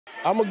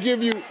I'm gonna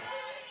give you,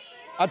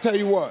 I tell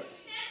you what,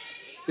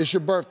 it's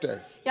your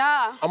birthday.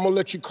 Yeah. I'm gonna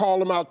let you call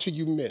them out till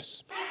you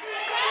miss.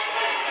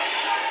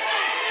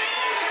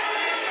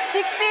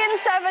 16,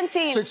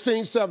 17.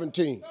 16,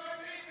 17.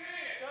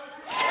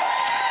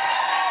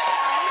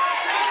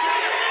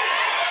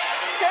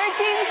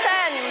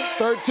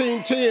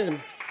 13, 10. 13, 10.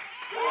 1,000.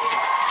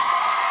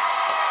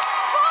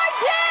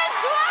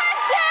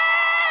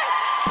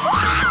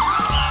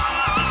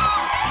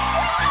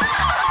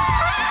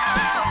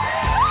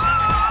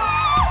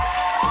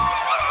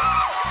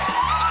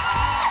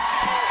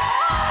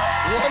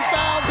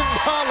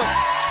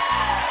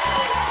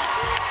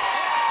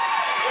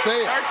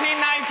 Say it. 13,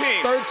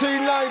 19.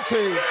 13,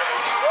 19.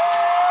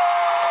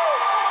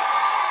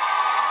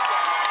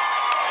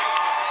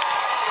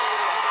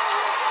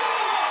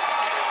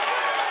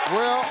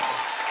 Well,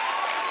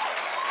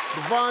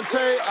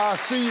 Devontae, I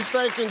see you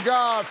thanking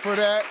God for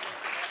that.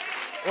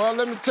 Well,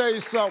 let me tell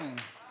you something.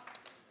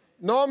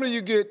 Normally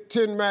you get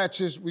 10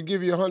 matches, we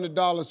give you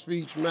 $100 for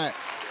each match.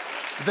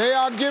 They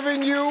are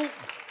giving you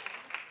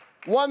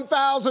 $1,000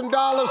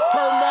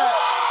 per match,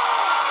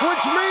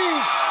 which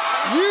means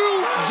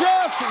you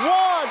just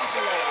won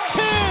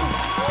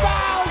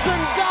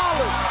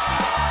 $10,000.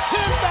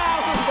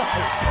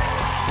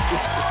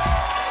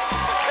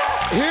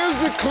 $10,000. Here's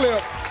the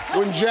clip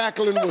when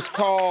Jacqueline was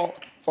called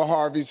for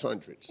Harvey's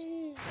Hundreds.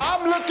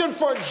 I'm looking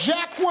for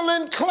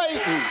Jacqueline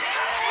Clayton.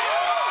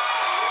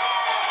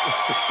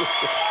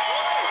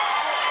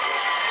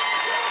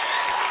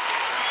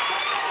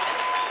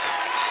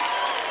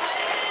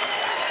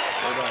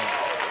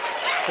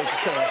 Take your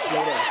time,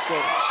 slow down, slow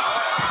down.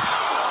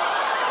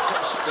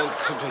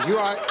 You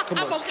all right? Come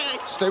on. I'm okay.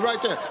 Stay right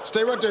there.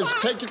 Stay right there.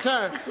 Just take your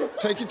time.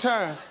 Take your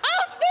time.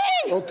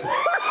 Austin! Okay.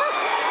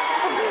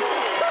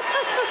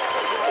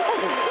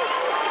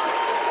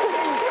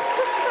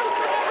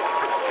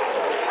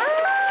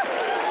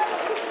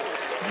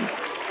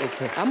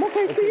 Okay. I'm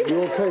okay, see?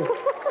 You okay?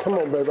 Come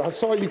on, baby. I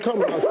saw you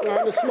coming. I was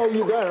trying to slow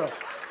you down.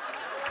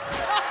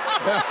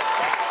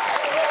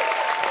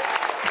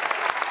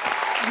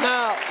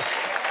 Now,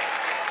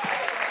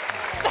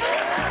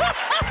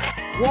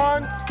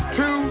 1,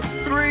 2,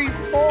 3,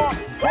 4,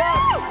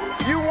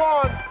 plus you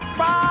won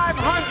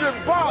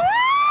 $500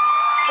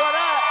 for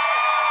that.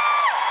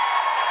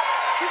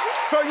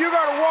 So you're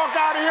gonna walk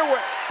out of here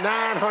with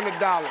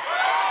 $900.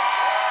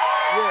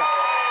 Yeah.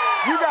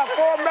 You got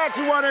 4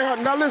 matches,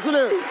 1-800. Now listen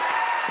to this.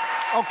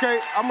 Okay,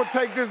 I'm gonna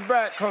take this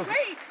back because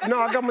I'm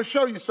gonna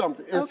show you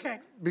something. It's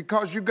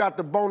because you got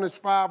the bonus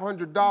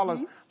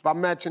 $500 by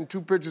matching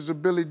 2 pictures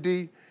of Billy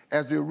D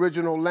as the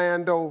original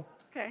Lando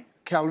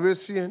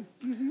Calrissian,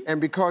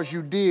 and because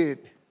you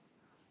did,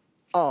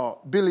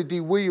 Billy D.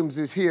 Williams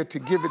is here to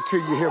give it to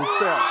you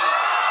himself.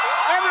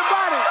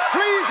 Everybody,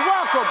 please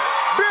welcome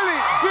Billy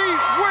D.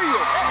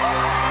 Williams.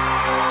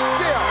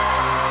 Yeah.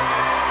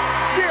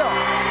 Yeah.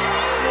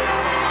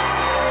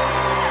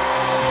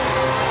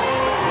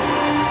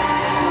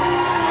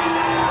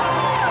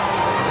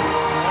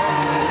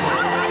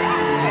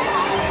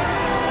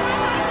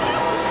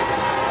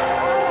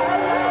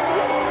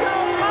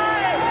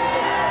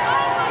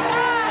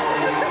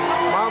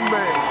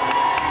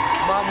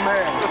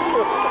 Man,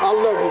 I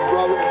love you,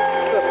 brother.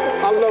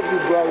 I love you,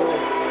 brother.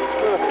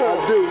 I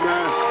do,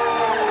 man.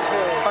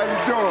 How you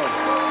doing?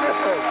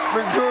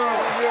 Been good?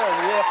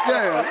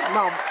 Yeah.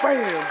 Now,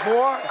 bam,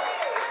 boy.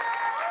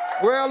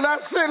 Well,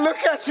 that's it. Look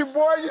at you,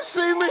 boy. You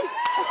see me?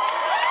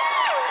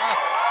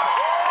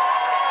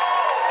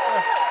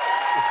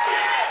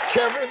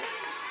 Kevin,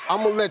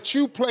 I'm gonna let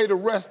you play the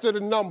rest of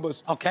the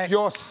numbers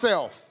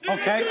yourself.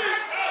 Okay.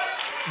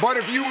 But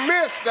if you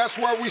miss, that's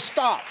where we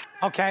stop.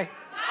 Okay.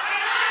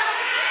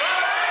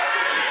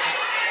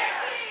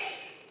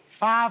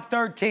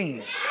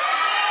 513.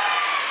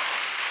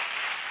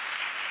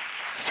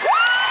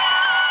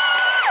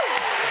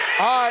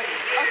 All right.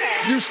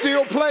 You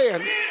still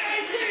playing.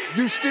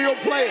 You still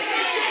playing.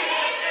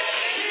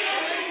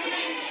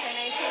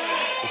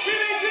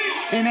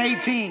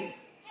 1018.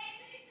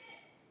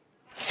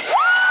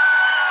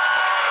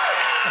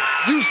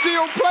 You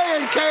still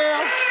playing,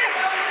 Cam.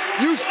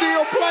 You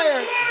still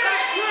playing.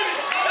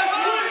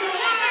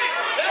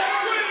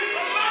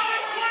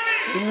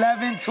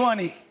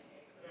 1120.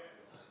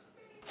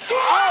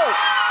 Oh!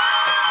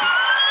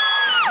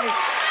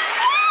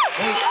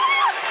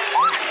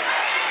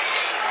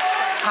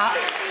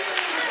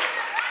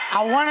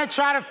 I want to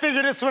try to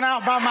figure this one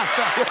out by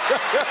myself.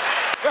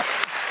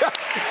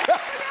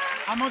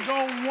 I'm going to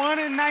go 1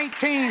 and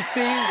 19,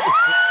 Steve.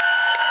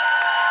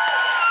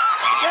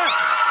 Yes.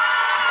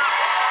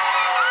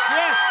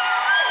 Yes.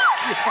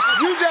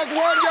 You just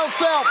won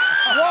yourself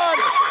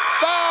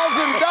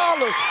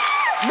 $1,000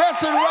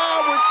 messing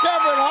around with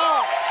Kevin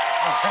Hart.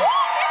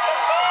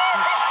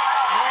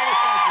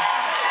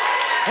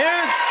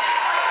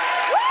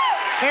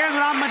 Here's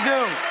what I'm gonna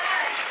do.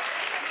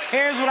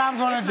 Here's what I'm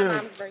gonna do. My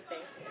mom's birthday.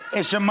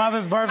 It's your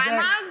mother's birthday? My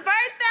mom's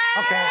birthday!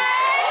 Okay.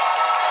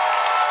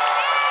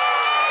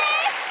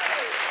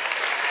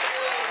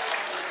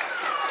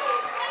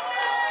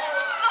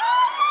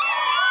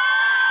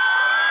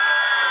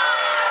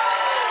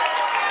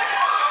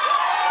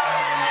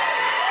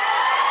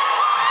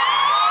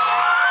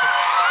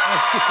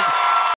 Thank you.